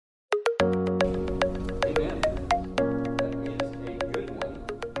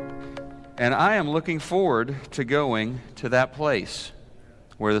And I am looking forward to going to that place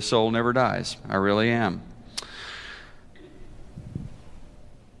where the soul never dies. I really am.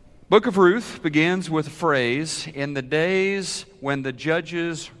 Book of Ruth begins with a phrase, in the days when the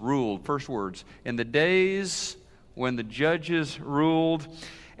judges ruled. First words, in the days when the judges ruled.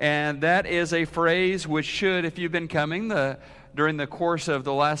 And that is a phrase which should, if you've been coming during the course of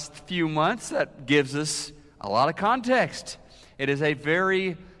the last few months, that gives us a lot of context. It is a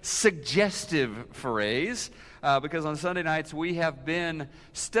very suggestive phrase because on Sunday nights we have been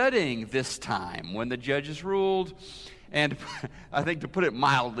studying this time when the judges ruled. And I think to put it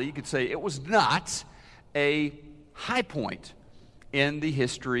mildly, you could say it was not a high point in the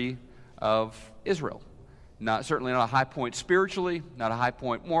history of Israel. Certainly not a high point spiritually, not a high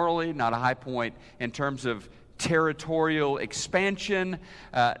point morally, not a high point in terms of territorial expansion,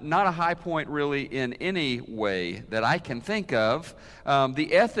 not a high point really in any way that I can think of.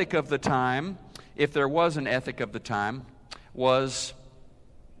 The ethic of the time, if there was an ethic of the time, was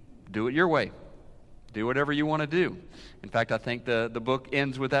do it your way. Do whatever you want to do. In fact, I think the book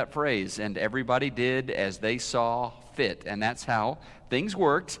ends with that phrase, and everybody did as they saw fit. And that's how things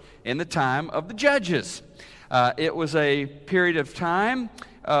worked in the time of the judges. It was a period of time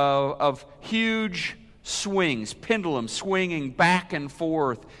of huge swings, pendulum swinging back and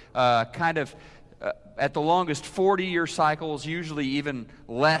forth, at the longest 40-year cycles, usually even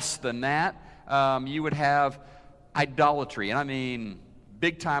less than that. You would have idolatry, and I mean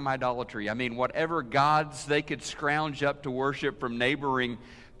big-time idolatry. I mean, whatever gods they could scrounge up to worship from neighboring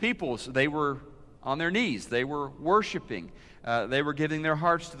peoples, they were on their knees. They were worshiping. They were giving their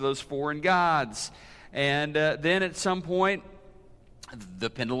hearts to those foreign gods. And then at some point,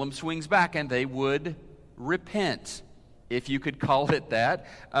 the pendulum swings back and they would repent, if you could call it that.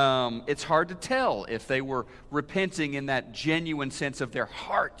 It's hard to tell if they were repenting in that genuine sense of their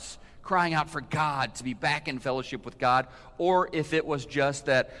hearts crying out for God, to be back in fellowship with God, or if it was just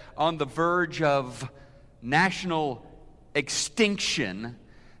that on the verge of national extinction,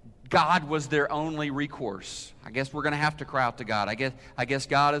 God was their only recourse. I guess we're going to have to cry out to God. I guess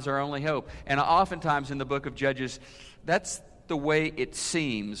God is our only hope. And oftentimes in the book of Judges, that's the way it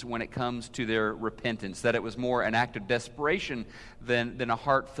seems when it comes to their repentance, that it was more an act of desperation than a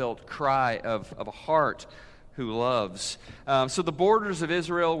heartfelt cry of a heart who loves. So the borders of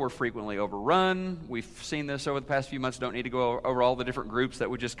Israel were frequently overrun. We've seen this over the past few months. Don't need to go over all the different groups that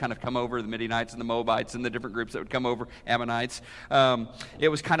would just kind of come over, the Midianites and the Moabites and the different groups that would come over, Ammonites. It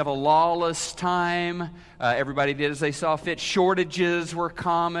was kind of a lawless time. Everybody did as they saw fit. Shortages were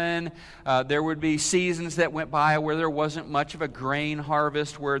common. There would be seasons that went by where there wasn't much of a grain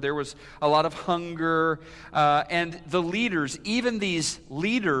harvest, where there was a lot of hunger. And the leaders, even these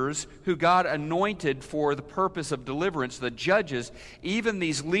leaders who God anointed for the purpose of deliverance, the judges, even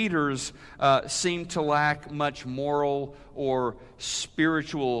these leaders seemed to lack much moral or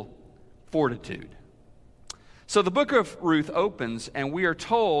spiritual fortitude. So the book of Ruth opens, and we are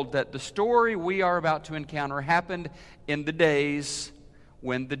told that the story we are about to encounter happened in the days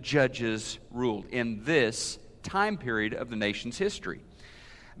when the judges ruled, in this time period of the nation's history.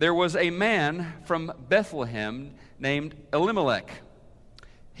 There was a man from Bethlehem named Elimelech.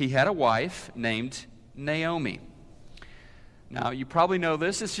 He had a wife named Naomi. Now, you probably know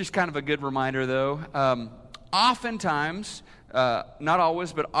this. It's just kind of a good reminder, though. Oftentimes, not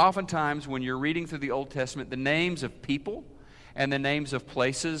always, but oftentimes when you're reading through the Old Testament, the names of people and the names of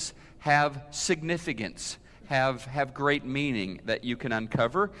places have significance, have great meaning that you can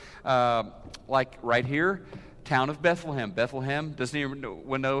uncover. Like right here, town of Bethlehem. Bethlehem, doesn't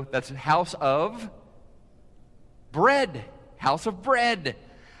anyone know that's house of bread. House of bread.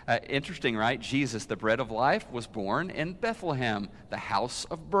 Interesting, right? Jesus, the bread of life, was born in Bethlehem, the house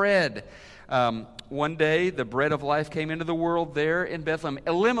of bread. One day, the bread of life came into the world there in Bethlehem.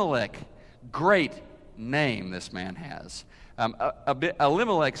 Elimelech, great name this man has.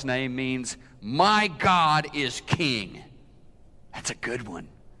 Elimelech's name means, my God is king. That's a good one.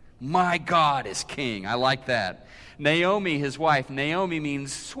 My God is king. I like that. Naomi, his wife, Naomi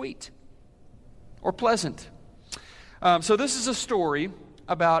means sweet or pleasant. So this is a story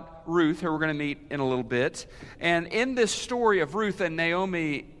about Ruth, who we're going to meet in a little bit. And in this story of Ruth and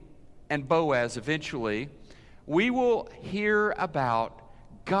Naomi and Boaz eventually, we will hear about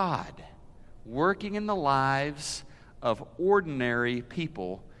God working in the lives of ordinary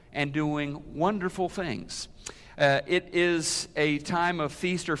people and doing wonderful things. It is a time of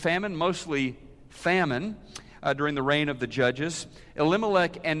feast or famine, mostly famine, during the reign of the judges.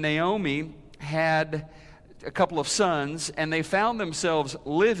 Elimelech and Naomi had a couple of sons, and they found themselves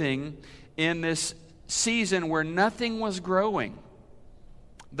living in this season where nothing was growing.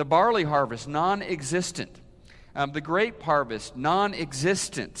 The barley harvest, non-existent. The grape harvest,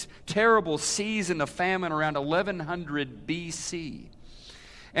 non-existent. Terrible season of famine around 1100 BC.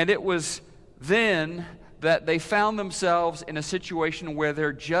 And it was then that they found themselves in a situation where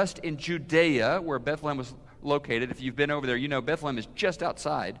they're just in Judea, where Bethlehem was located. If you've been over there, you know Bethlehem is just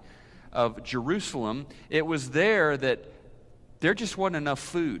outside of Jerusalem. It was there that there just wasn't enough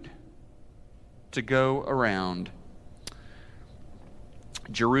food to go around.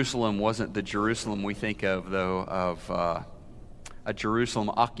 Jerusalem wasn't the Jerusalem we think of, though, of a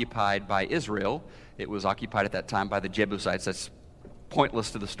Jerusalem occupied by Israel. It was occupied at that time by the Jebusites. That's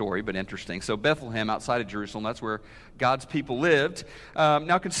pointless to the story, but interesting. So Bethlehem, outside of Jerusalem, that's where God's people lived.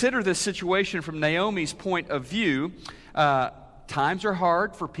 Now consider this situation from Naomi's point of view. Times are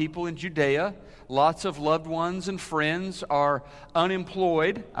hard for people in Judea. Lots of loved ones and friends are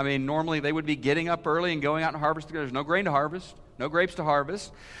unemployed. I mean, normally they would be getting up early and going out and harvesting. There's no grain to harvest, no grapes to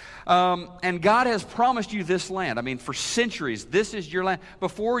harvest. And God has promised you this land. I mean, for centuries, this is your land.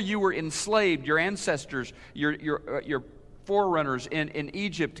 Before you were enslaved, your ancestors, your forerunners in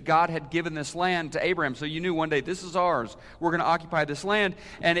Egypt, God had given this land to Abraham. So you knew one day, this is ours. We're going to occupy this land.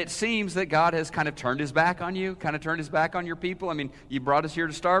 And it seems that God has kind of turned his back on you, kind of turned his back on your people. I mean, you brought us here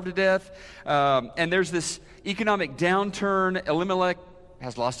to starve to death. And there's this economic downturn. Elimelech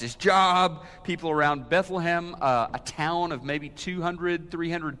has lost his job. People around Bethlehem, a town of maybe 200,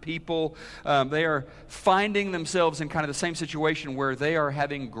 300 people, they are finding themselves in kind of the same situation where they are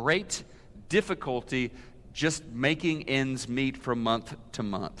having great difficulty just making ends meet from month to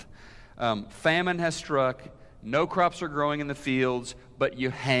month. Famine has struck. No crops are growing in the fields, but you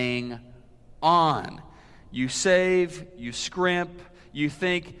hang on. You save, you scrimp, you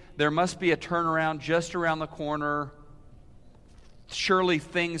think there must be a turnaround just around the corner. Surely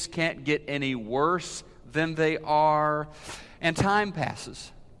things can't get any worse than they are. And time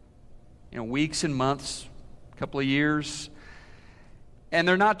passes. Weeks and months, a couple of years, and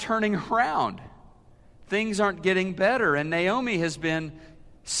they're not turning around. Things aren't getting better, and Naomi has been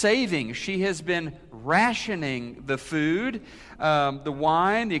saving. She has been rationing the food, the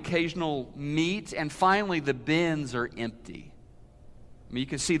wine, the occasional meat, and finally the bins are empty. I mean, you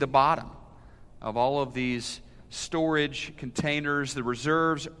can see the bottom of all of these storage containers. The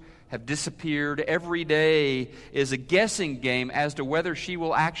reserves have disappeared. Every day is a guessing game as to whether she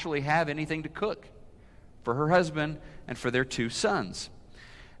will actually have anything to cook for her husband and for their 2 sons.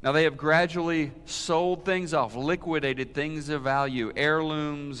 Now, they have gradually sold things off, liquidated things of value,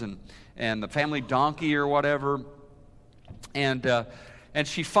 heirlooms and the family donkey or whatever. And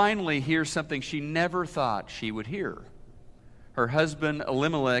she finally hears something she never thought she would hear. Her husband,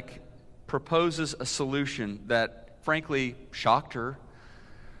 Elimelech, proposes a solution that, frankly, shocked her.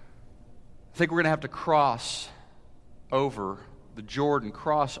 I think we're going to have to cross over the Jordan,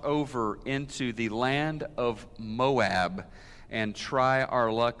 cross over into the land of Moab, and try our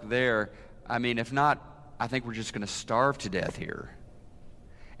luck there. I mean, if not, I think we're just going to starve to death here.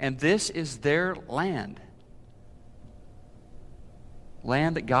 And this is their land.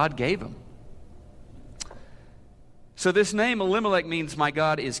 Land that God gave them. So this name Elimelech means my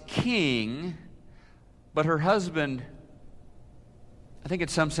God is king, but her husband, I think in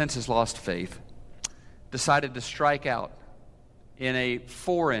some sense has lost faith, decided to strike out in a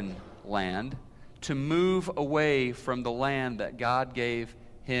foreign land, to move away from the land that God gave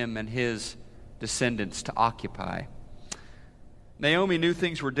him and his descendants to occupy. Naomi knew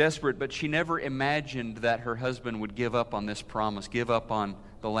things were desperate, but she never imagined that her husband would give up on this promise, give up on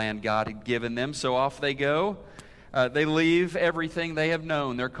the land God had given them. So off they go. They leave everything they have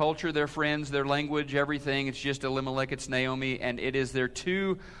known, their culture, their friends, their language, everything. It's just Elimelech, it's Naomi, and it is their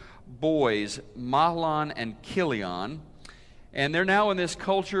 2 boys, Mahlon and Chilion. And they're now in this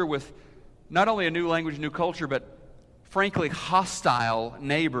culture with not only a new language, new culture, but frankly hostile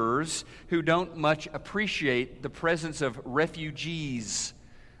neighbors who don't much appreciate the presence of refugees,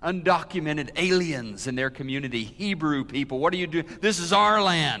 undocumented aliens in their community, Hebrew people. What are you doing? This is our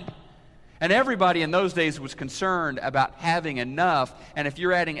land. And everybody in those days was concerned about having enough. And if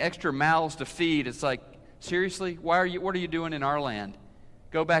you're adding extra mouths to feed, it's like, seriously, what are you doing in our land?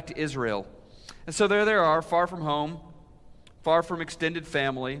 Go back to Israel. And so there they are, far from home, far from extended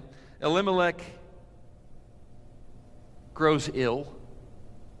family. Elimelech grows ill,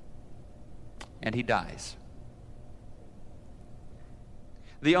 and he dies.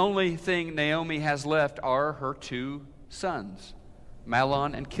 The only thing Naomi has left are her 2 sons,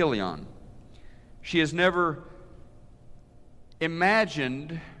 Mahlon and Chilion. She has never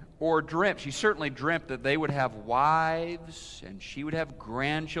imagined or dreamt. She certainly dreamt that they would have wives and she would have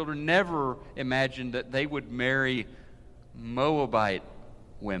grandchildren. Never imagined that they would marry Moabite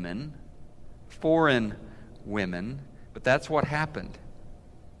women, but that's what happened.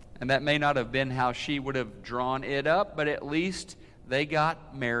 And that may not have been how she would have drawn it up, but at least they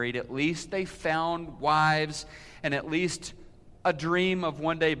got married. At least they found wives, and at least a dream of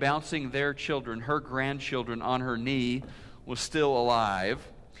one day bouncing their children, her grandchildren, on her knee was still alive.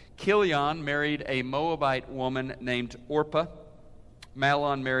 Chilion married a Moabite woman named Orpah.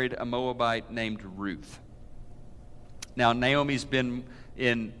 Mahlon married a Moabite named Ruth. Now, Naomi's been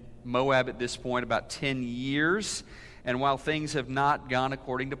in Moab at this point about 10 years. And while things have not gone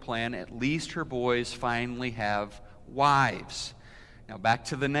according to plan, at least her boys finally have wives. Now back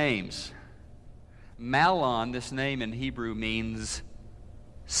to the names. Mahlon, this name in Hebrew means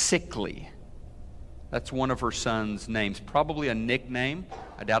sickly. That's one of her son's names. Probably a nickname.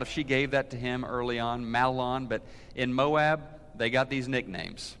 I doubt if she gave that to him early on, Mahlon. But in Moab, they got these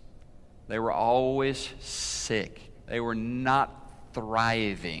nicknames. They were always sick. They were not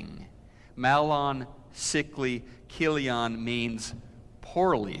thriving. Mahlon, sickly. Chilion means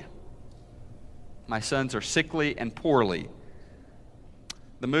poorly. My sons are sickly and poorly.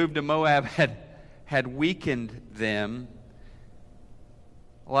 The move to Moab had weakened them.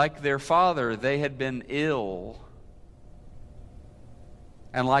 Like their father, they had been ill.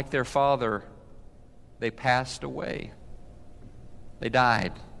 And like their father, they passed away. They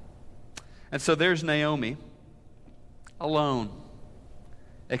died. And so there's Naomi, alone,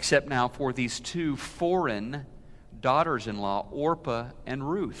 except now for these two foreign daughters-in-law, Orpah and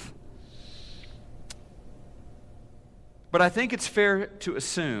Ruth. But I think it's fair to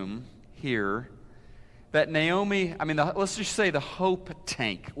assume here that Naomi, let's just say the hope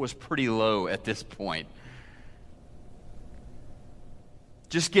tank was pretty low at this point.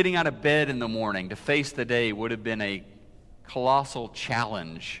 Just getting out of bed in the morning to face the day would have been a colossal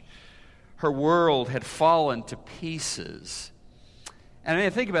challenge. Her world had fallen to pieces.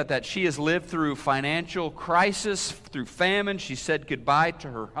 And think about that. She has lived through financial crisis, through famine. She said goodbye to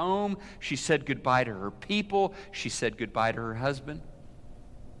her home. She said goodbye to her people. She said goodbye to her husband.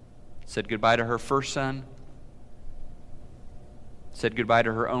 Said goodbye to her first son. Said goodbye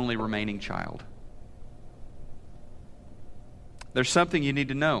to her only remaining child. There's something you need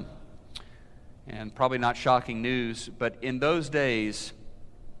to know. And probably not shocking news, but in those days,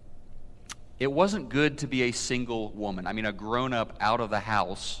 it wasn't good to be a single woman. A grown-up,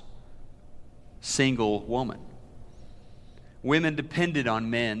 out-of-the-house, single woman. Women depended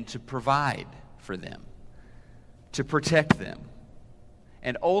on men to provide for them, to protect them.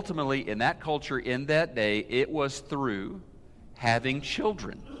 And ultimately, in that culture, in that day, it was through having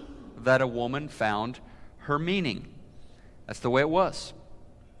children that a woman found her meaning. That's the way it was.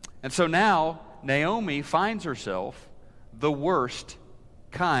 And so now, Naomi finds herself the worst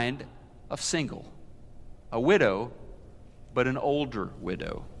kind of single. A widow, but an older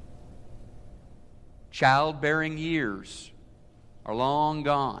widow. Childbearing years are long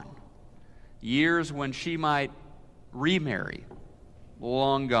gone. Years when she might remarry,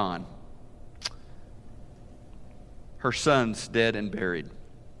 long gone. Her son's dead and buried.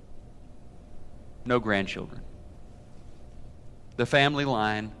 No grandchildren. The family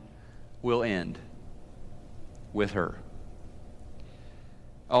line will end with her.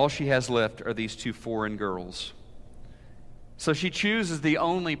 All she has left are these two foreign girls. So she chooses the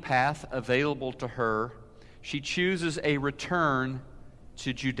only path available to her. She chooses a return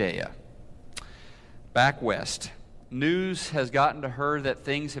to Judea. Back west. News has gotten to her that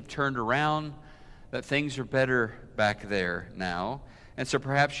things have turned around, that things are better back there now. And so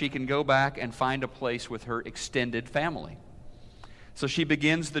perhaps she can go back and find a place with her extended family. So she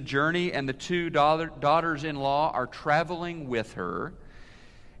begins the journey, and the two daughters-in-law are traveling with her.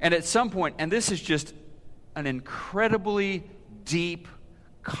 And at some point, and this is just an incredibly deep,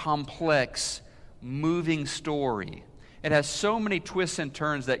 complex, moving story. It has so many twists and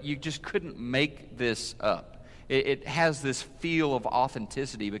turns that you just couldn't make this up. It has this feel of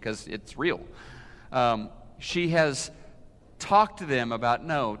authenticity because it's real. She has talked to them about,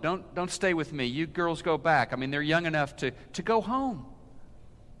 no, don't stay with me. You girls go back. They're young enough to go home,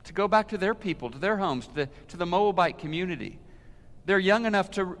 to go back to their people, to their homes, to the Moabite community. They're young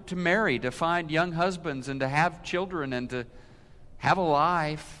enough to marry, to find young husbands and to have children and to have a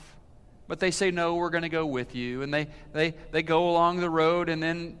life. But they say, no, we're going to go with you. And they go along the road, and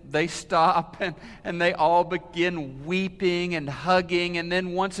then they stop, and they all begin weeping and hugging. And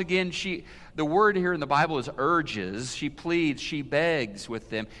then once again, the word here in the Bible is urges. She pleads, she begs with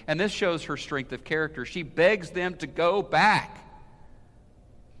them. And this shows her strength of character. She begs them to go back.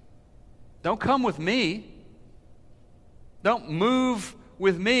 Don't come with me. Don't move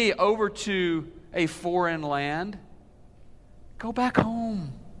with me over to a foreign land. Go back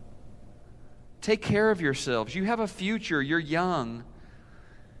home. Take care of yourselves. You have a future. You're young.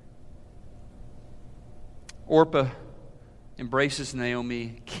 Orpah embraces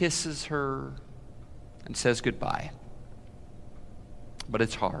Naomi, kisses her, and says goodbye. But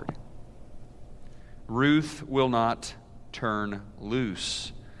it's hard. Ruth will not turn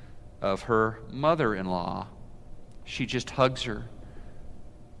loose of her mother-in-law. She just hugs her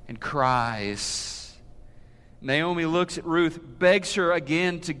and cries. Naomi looks at Ruth, begs her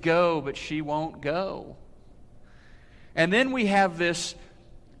again to go, but she won't go. And then we have this,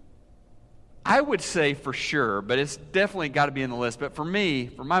 I would say for sure, but it's definitely got to be in the list. But for me,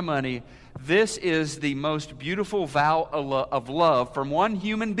 for my money, this is the most beautiful vow of love from one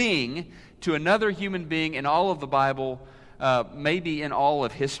human being to another human being in all of the Bible, maybe in all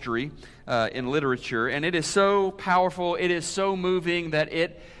of history, in literature. And it is so powerful, it is so moving that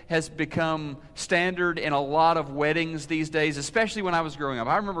it has become standard in a lot of weddings these days, especially when I was growing up.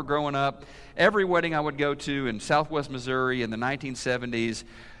 I remember growing up, every wedding I would go to in Southwest Missouri in the 1970s,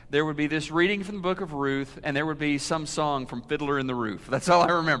 there would be this reading from the book of Ruth, and there would be some song from Fiddler in the Roof. That's all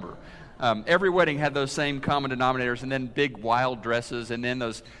I remember. Every wedding had those same common denominators, and then big wild dresses, and then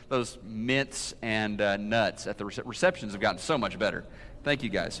those mints and nuts at the receptions have gotten so much better. Thank you,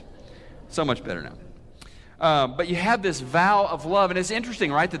 guys. So much better now. But you have this vow of love, and it's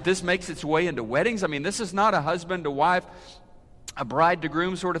interesting, right, that this makes its way into weddings. I mean, this is not a husband to wife, a bride to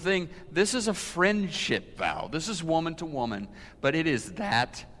groom sort of thing. This is a friendship vow. This is woman to woman, but it is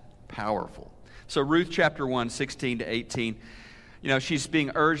that powerful. So Ruth chapter 1, 16 to 18, she's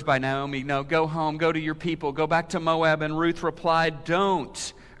being urged by Naomi, no, go home, go to your people, go back to Moab. And Ruth replied,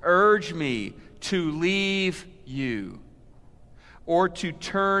 don't urge me to leave you or to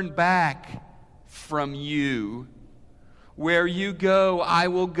turn back from you. Where you go, I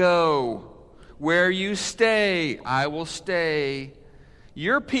will go. Where you stay, I will stay.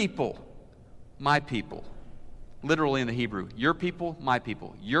 Your people, my people. Literally in the Hebrew, your people, my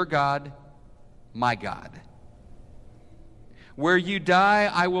people. Your God, my God. Where you die,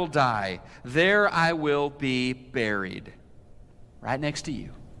 I will die. There I will be buried. Right next to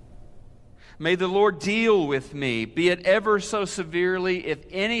you. May the Lord deal with me, be it ever so severely, if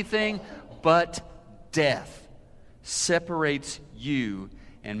anything but death separates you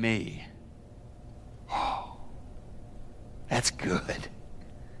and me. Oh, that's good.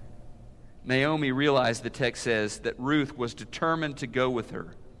 Naomi realized, the text says, that Ruth was determined to go with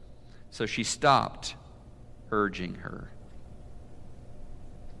her. So she stopped urging her.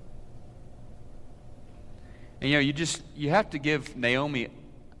 And you have to give Naomi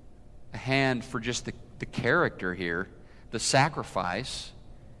a hand for just the character here, the sacrifice.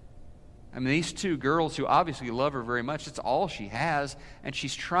 I mean, these two girls who obviously love her very much, it's all she has, and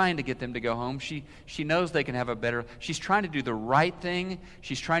she's trying to get them to go home. She knows they can have a better, she's trying to do the right thing,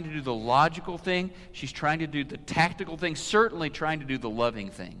 she's trying to do the logical thing, she's trying to do the tactical thing, certainly trying to do the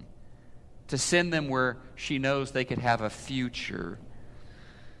loving thing, to send them where she knows they could have a future.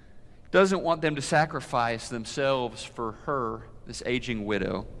 Doesn't want them to sacrifice themselves for her, this aging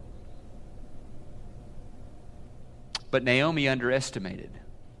widow. But Naomi underestimated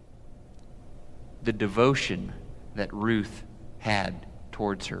the devotion that Ruth had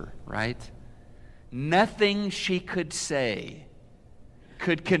towards her, right? Nothing she could say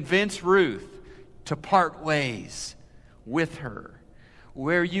could convince Ruth to part ways with her.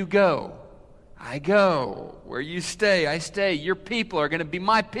 Where you go, I go. Where you stay, I stay. Your people are going to be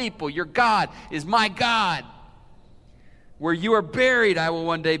my people. Your God is my God. Where you are buried, I will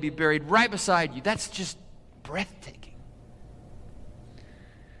one day be buried right beside you. That's just breathtaking.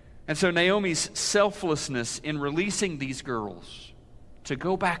 And so Naomi's selflessness in releasing these girls to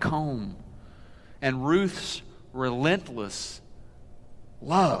go back home, and Ruth's relentless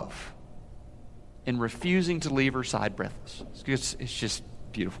love in refusing to leave her side breathless. It's just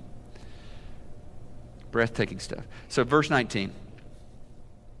beautiful. Breathtaking stuff. So verse 19.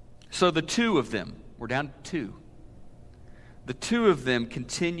 So the two of them, we're down to two. The two of them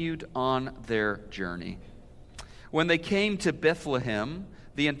continued on their journey. When they came to Bethlehem,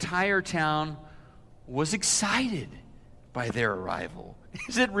 the entire town was excited by their arrival.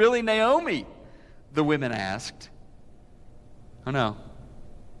 Is it really Naomi? The women asked. Oh no,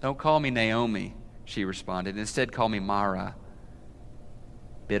 don't call me Naomi, she responded. Instead, call me Mara,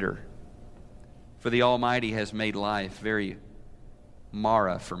 bitter. For the Almighty has made life very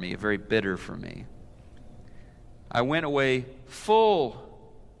Mara for me, very bitter for me. I went away full,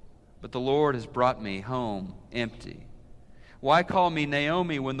 but the Lord has brought me home empty. Why call me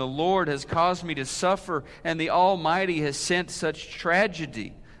Naomi when the Lord has caused me to suffer and the Almighty has sent such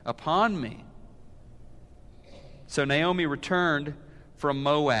tragedy upon me? So Naomi returned from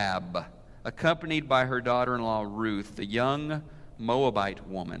Moab, accompanied by her daughter-in-law Ruth, the young Moabite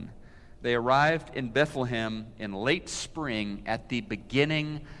woman. They arrived in Bethlehem in late spring at the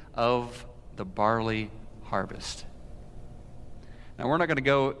beginning of the barley harvest. Now, we're not going to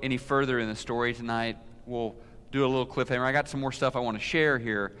go any further in the story tonight. We'll do a little cliffhanger. I got some more stuff I want to share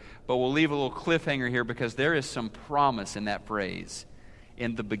here, but we'll leave a little cliffhanger here because there is some promise in that phrase.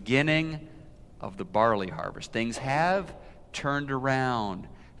 In the beginning of the barley harvest. Things have turned around.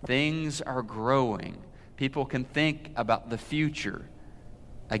 Things are growing. People can think about the future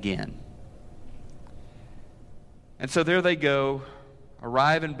again. And so there they go,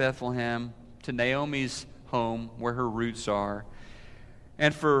 arrive in Bethlehem to Naomi's home where her roots are.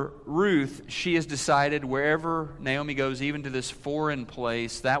 And for Ruth, she has decided wherever Naomi goes, even to this foreign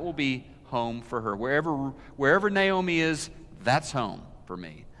place, that will be home for her. Wherever Naomi is, that's home for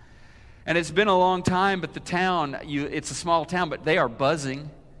me. And it's been a long time, but the town, it's a small town, but they are buzzing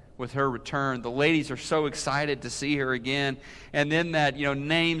with her return. The ladies are so excited to see her again. And then that,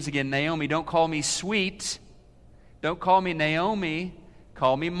 names again, Naomi, don't call me sweet. Don't call me Naomi.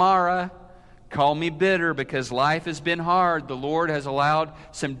 Call me Mara. Call me bitter, because life has been hard. The Lord has allowed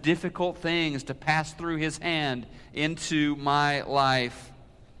some difficult things to pass through His hand into my life.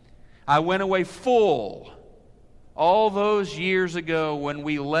 I went away full all those years ago when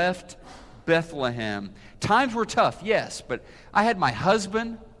we left Bethlehem. Times were tough, yes, but I had my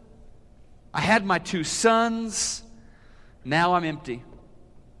husband. I had my 2 sons. Now I'm empty.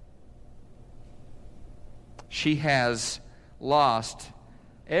 She has lost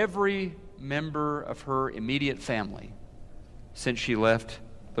every member of her immediate family since she left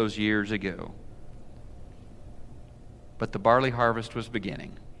those years ago. But the barley harvest was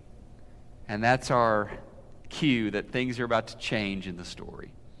beginning. And that's our cue that things are about to change in the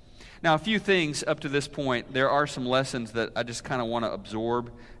story. Now, a few things up to this point. There are some lessons that I just kind of want to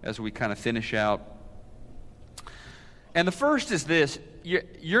absorb as we kind of finish out. And the first is this.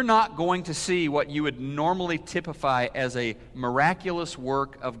 You're not going to see what you would normally typify as a miraculous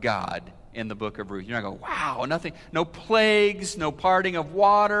work of God in the book of Ruth. You're not going, wow, nothing, no plagues, no parting of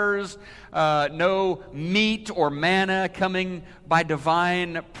waters, no meat or manna coming by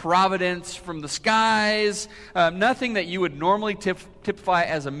divine providence from the skies, nothing that you would normally typify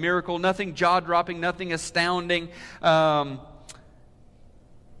as a miracle, nothing jaw-dropping, nothing astounding. God's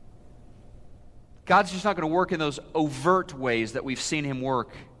just not going to work in those overt ways that we've seen Him work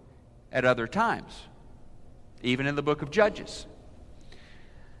at other times, even in the book of Judges.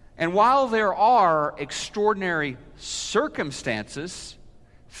 And while there are extraordinary circumstances,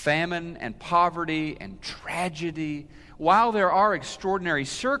 famine and poverty and tragedy, while there are extraordinary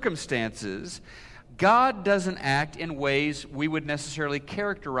circumstances, God doesn't act in ways we would necessarily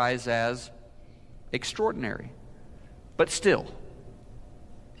characterize as extraordinary. But still,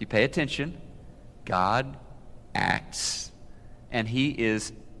 if you pay attention, God acts, and He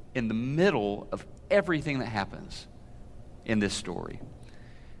is in the middle of everything that happens in this story,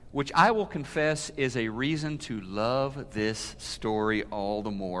 which I will confess is a reason to love this story all the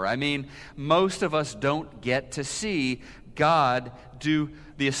more. I mean, most of us don't get to see God do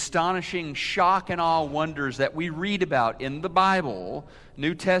the astonishing shock and awe wonders that we read about in the Bible,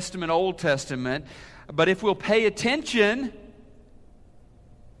 New Testament, Old Testament. But if we'll pay attention,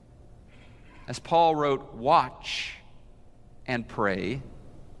 as Paul wrote, watch and pray.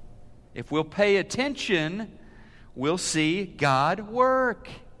 If we'll pay attention, we'll see God work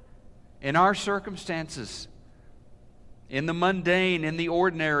in our circumstances, in the mundane, in the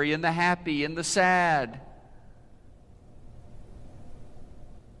ordinary, in the happy, in the sad.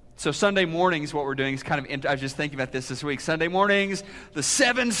 So Sunday mornings, what we're doing is kind of, I was just thinking about this week. Sunday mornings, the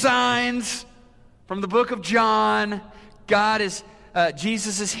 7 signs from the book of John.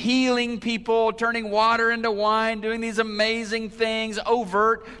 Jesus is healing people, turning water into wine, doing these amazing things,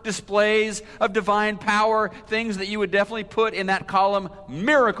 overt displays of divine power, things that you would definitely put in that column,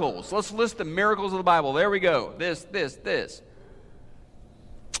 miracles. Let's list the miracles of the Bible. There we go. This.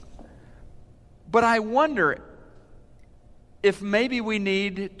 But I wonder if maybe we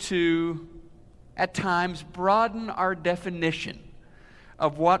need to, at times, broaden our definition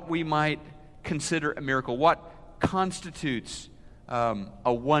of what we might consider a miracle, what constitutes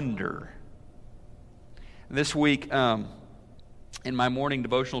a wonder. This week, in my morning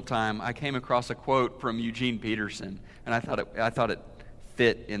devotional time, I came across a quote from Eugene Peterson, and I thought it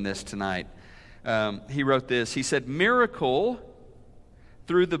fit in this tonight. He wrote this. He said, "Miracle,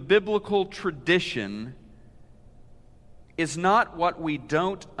 through the biblical tradition, is not what we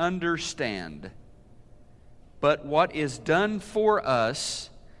don't understand, but what is done for us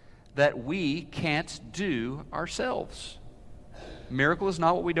that we can't do ourselves. Miracle is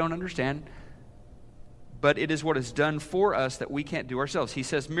not what we don't understand, but it is what is done for us that we can't do ourselves. He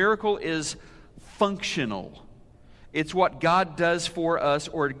says miracle is functional. It's what God does for us,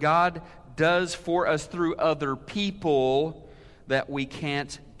 or God does for us through other people that we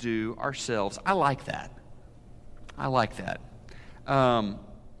can't do ourselves. I like that. I like that.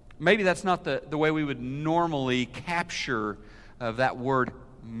 Maybe that's not the way we would normally capture that word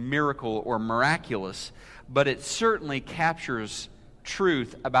miracle or miraculous, but it certainly captures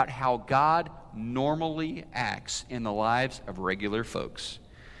truth about how God normally acts in the lives of regular folks.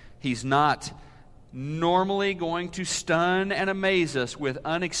 He's not normally going to stun and amaze us with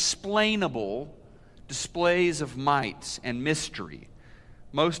unexplainable displays of might and mystery.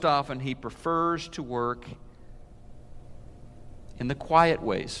 Most often, He prefers to work in the quiet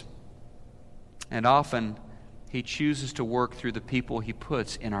ways. And often, He chooses to work through the people He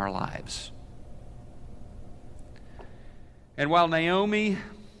puts in our lives. And while Naomi,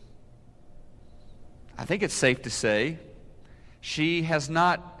 I think it's safe to say, she has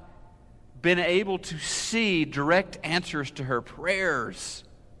not been able to see direct answers to her prayers.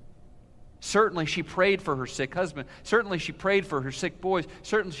 Certainly she prayed for her sick husband. Certainly she prayed for her sick boys.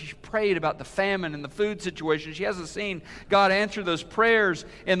 Certainly she prayed about the famine and the food situation. She hasn't seen God answer those prayers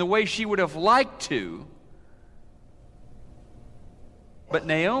in the way she would have liked to. But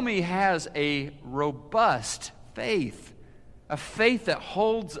Naomi has a robust faith, a faith that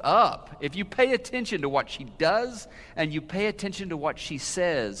holds up. If you pay attention to what she does and you pay attention to what she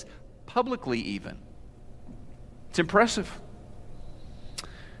says, publicly even, it's impressive.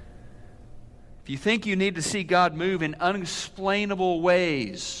 If you think you need to see God move in unexplainable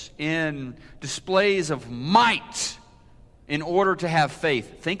ways, in displays of might, in order to have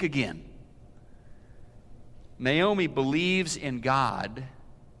faith, think again. Naomi believes in God.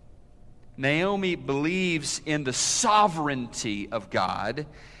 Naomi believes in the sovereignty of God,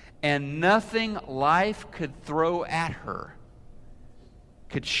 and nothing life could throw at her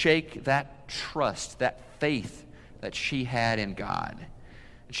could shake that trust, that faith that she had in God.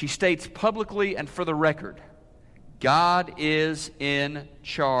 And she states publicly and for the record, God is in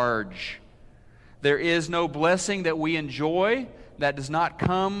charge. There is no blessing that we enjoy that does not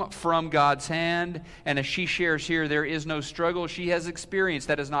come from God's hand. And as she shares here, there is no struggle she has experienced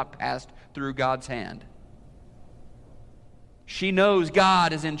that has not passed through God's hand. She knows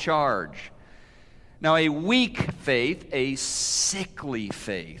God is in charge. Now, a weak faith, a sickly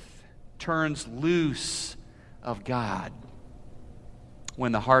faith, turns loose of God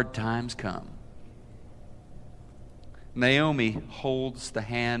when the hard times come. Naomi holds the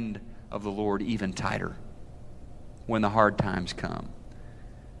hand of the Lord even tighter when the hard times come.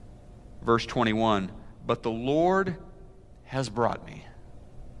 Verse 21, but the Lord has brought me.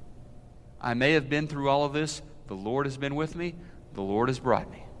 I may have been through all of this. The Lord has been with me. The Lord has brought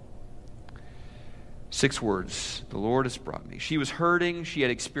me. 6 words. The Lord has brought me. She was hurting. She had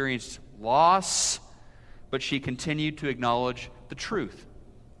experienced loss, but she continued to acknowledge the truth.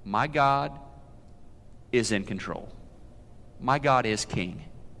 My God is in control. My God is king.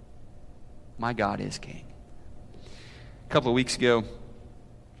 My God is king. A couple of weeks ago,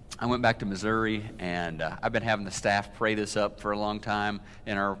 I went back to Missouri, and I've been having the staff pray this up for a long time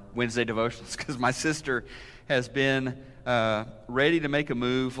in our Wednesday devotionals because my sister has been ready to make a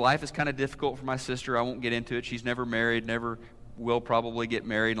move. Life is kind of difficult for my sister. I won't get into it. She's never married, never will probably get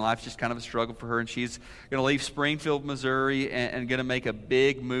married, and life's just kind of a struggle for her. And she's going to leave Springfield, Missouri, and going to make a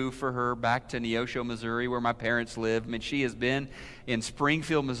big move for her back to Neosho, Missouri, where my parents live. I mean, she has been in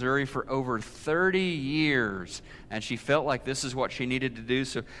Springfield, Missouri for over 30 years, and she felt like this is what she needed to do.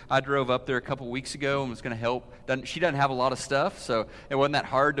 So I drove up there a couple weeks ago and was going to help. She doesn't have a lot of stuff, so it wasn't that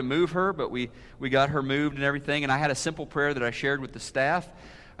hard to move her, but we got her moved and everything. And I had a simple prayer that I shared with the staff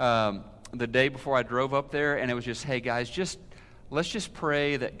the day before I drove up there, and it was just, hey guys, let's just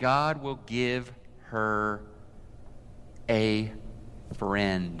pray that God will give her a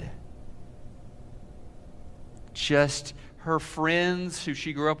friend. Just her friends who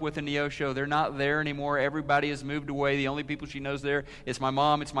she grew up with in Neosho, they're not there anymore. Everybody has moved away. The only people she knows there, it's my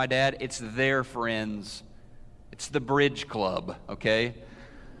mom, it's my dad, it's their friends. It's the bridge club, okay?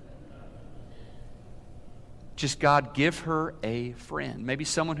 Just God, give her a friend. Maybe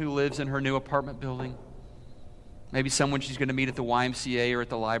someone who lives in her new apartment building. Maybe someone she's going to meet at the YMCA or at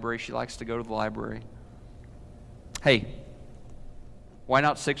the library. She likes to go to the library. Hey, why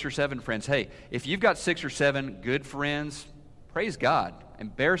not 6 or 7 friends? Hey, if you've got 6 or 7 good friends, praise God.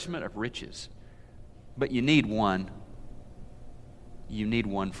 Embarrassment of riches. But you need one. You need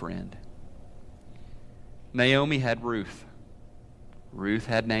one friend. Naomi had Ruth. Ruth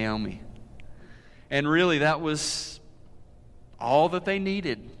had Naomi. And really, that was all that they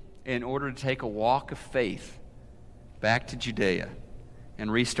needed in order to take a walk of faith back to Judea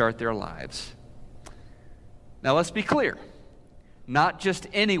and restart their lives. Now, let's be clear. Not just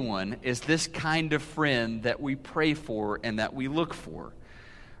anyone is this kind of friend that we pray for and that we look for.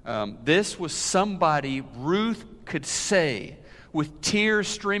 This was somebody Ruth could say with tears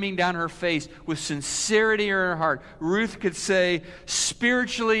streaming down her face, with sincerity in her heart. Ruth could say,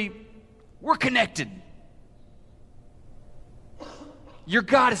 spiritually, we're connected. Your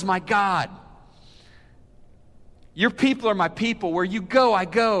God is my God. Your people are my people. Where you go, I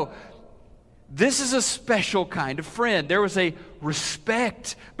go. This is a special kind of friend. There was a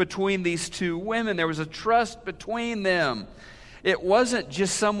respect between these two women. There was a trust between them. It wasn't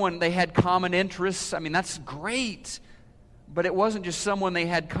just someone they had common interests. I mean, that's great. But it wasn't just someone they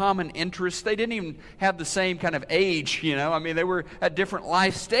had common interests. They didn't even have the same kind of age, you know. I mean, they were at different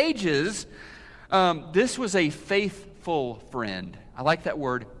life stages. This was a faithful friend. I like that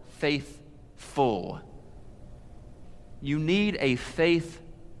word, faithful. You need a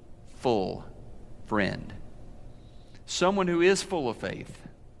faithful friend. Someone who is full of faith.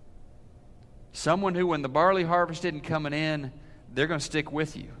 Someone who, when the barley harvest isn't coming in, they're going to stick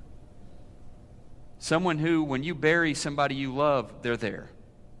with you. Someone who, when you bury somebody you love, they're there.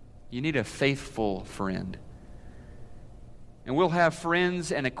 You need a faithful friend. And we'll have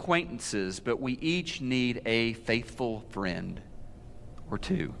friends and acquaintances, but we each need a faithful friend or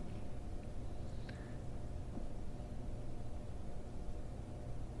two.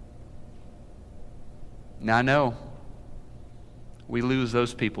 Now, I know we lose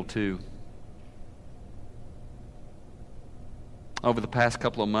those people too. Over the past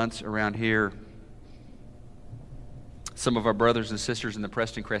couple of months around here, some of our brothers and sisters in the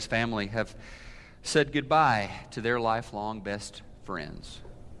Preston Crest family have said goodbye to their lifelong best friends.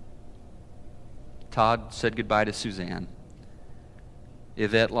 Todd said goodbye to Suzanne.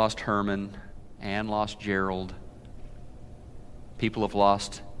 Yvette lost Herman. Ann lost Gerald. People have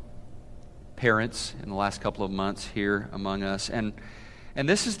lost parents in the last couple of months here among us. And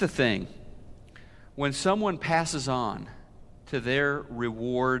this is the thing. When someone passes on to their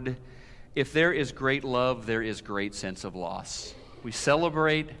reward, if there is great love, there is great sense of loss. We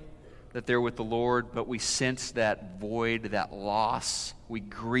celebrate that they're with the Lord, but we sense that void, that loss. We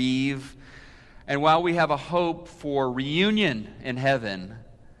grieve. And while we have a hope for reunion in heaven,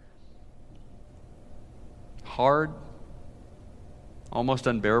 hard, almost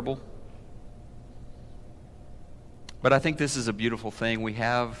unbearable. But I think this is a beautiful thing. We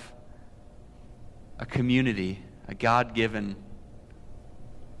have a community, a God-given,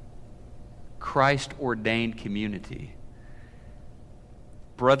 Christ-ordained community.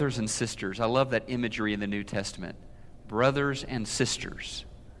 Brothers and sisters. I love that imagery in the New Testament. Brothers and sisters.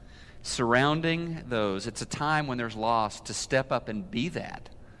 Surrounding those. It's a time when there's loss to step up and be that.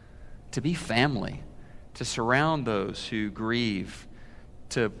 To be family. To surround those who grieve.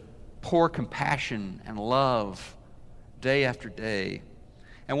 To pour compassion and love day after day.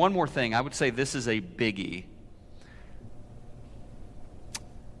 And one more thing. I would say this is a biggie.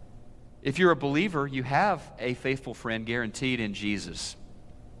 If you're a believer, you have a faithful friend guaranteed in Jesus.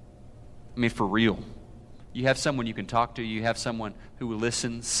 I mean, for real. You have someone you can talk to. You have someone who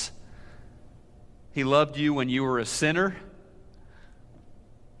listens. He loved you when you were a sinner.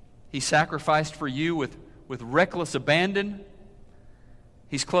 He sacrificed for you with reckless abandon.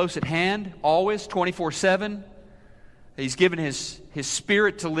 He's close at hand, always, 24/7. He's given His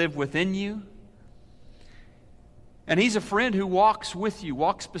Spirit to live within you. And He's a friend who walks with you,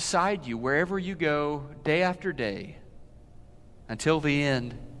 walks beside you, wherever you go, day after day, until the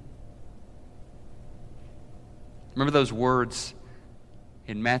end. Remember those words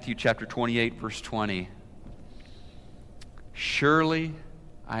in Matthew chapter 28, verse 20. Surely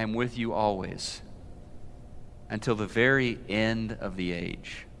I am with you always, until the very end of the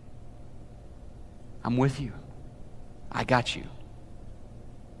age. I'm with you. I got you.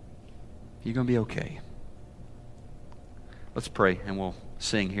 You're going to be okay. Let's pray, and we'll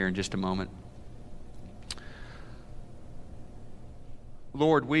sing here in just a moment.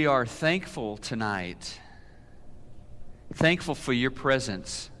 Lord, we are thankful tonight. Thankful for your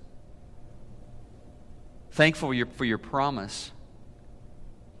presence. Thankful for your promise.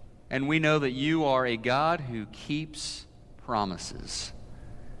 And we know that you are a God who keeps promises.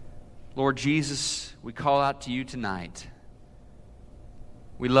 Lord Jesus, we call out to you tonight.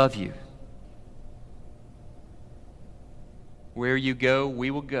 We love you. Where you go,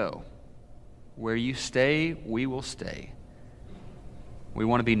 we will go. Where you stay, we will stay. We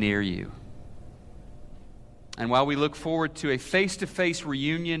want to be near you. And while we look forward to a face-to-face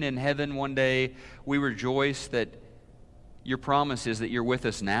reunion in heaven one day, we rejoice that your promise is that you're with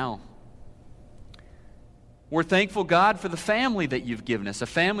us now. We're thankful, God, for the family that you've given us, a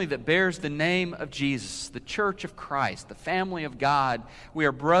family that bears the name of Jesus, the Church of Christ, the family of God. We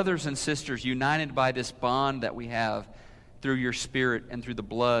are brothers and sisters united by this bond that we have through your Spirit and through the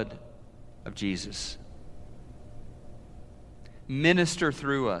blood of Jesus. Minister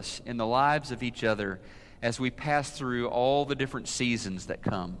through us in the lives of each other as we pass through all the different seasons that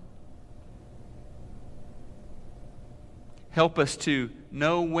come. Help us to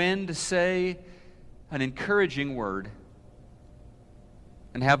know when to say an encouraging word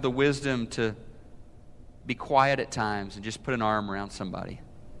and have the wisdom to be quiet at times and just put an arm around somebody.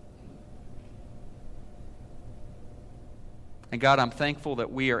 And God, I'm thankful that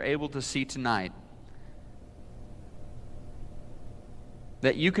we are able to see tonight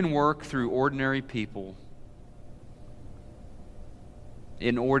that you can work through ordinary people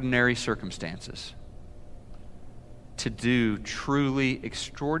in ordinary circumstances to do truly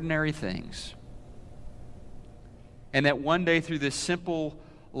extraordinary things. And that one day through this simple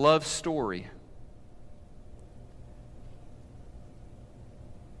love story,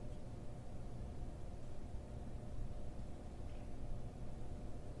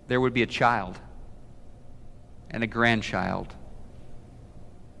 there would be a child and a grandchild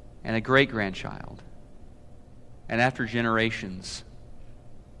and a great-grandchild, and after generations,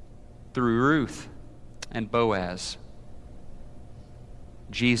 through Ruth and Boaz,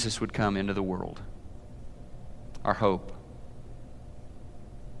 Jesus would come into the world. Our hope,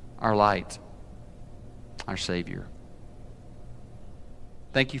 our light, our Savior.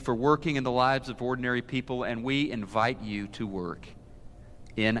 Thank you for working in the lives of ordinary people, and we invite you to work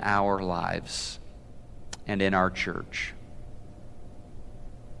in our lives and in our church.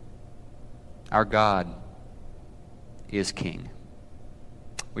 Our God is King.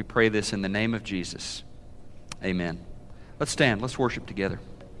 We pray this in the name of Jesus. Amen. Let's stand. Let's worship together.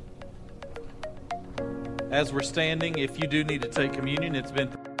 As we're standing, if you do need to take communion, it's been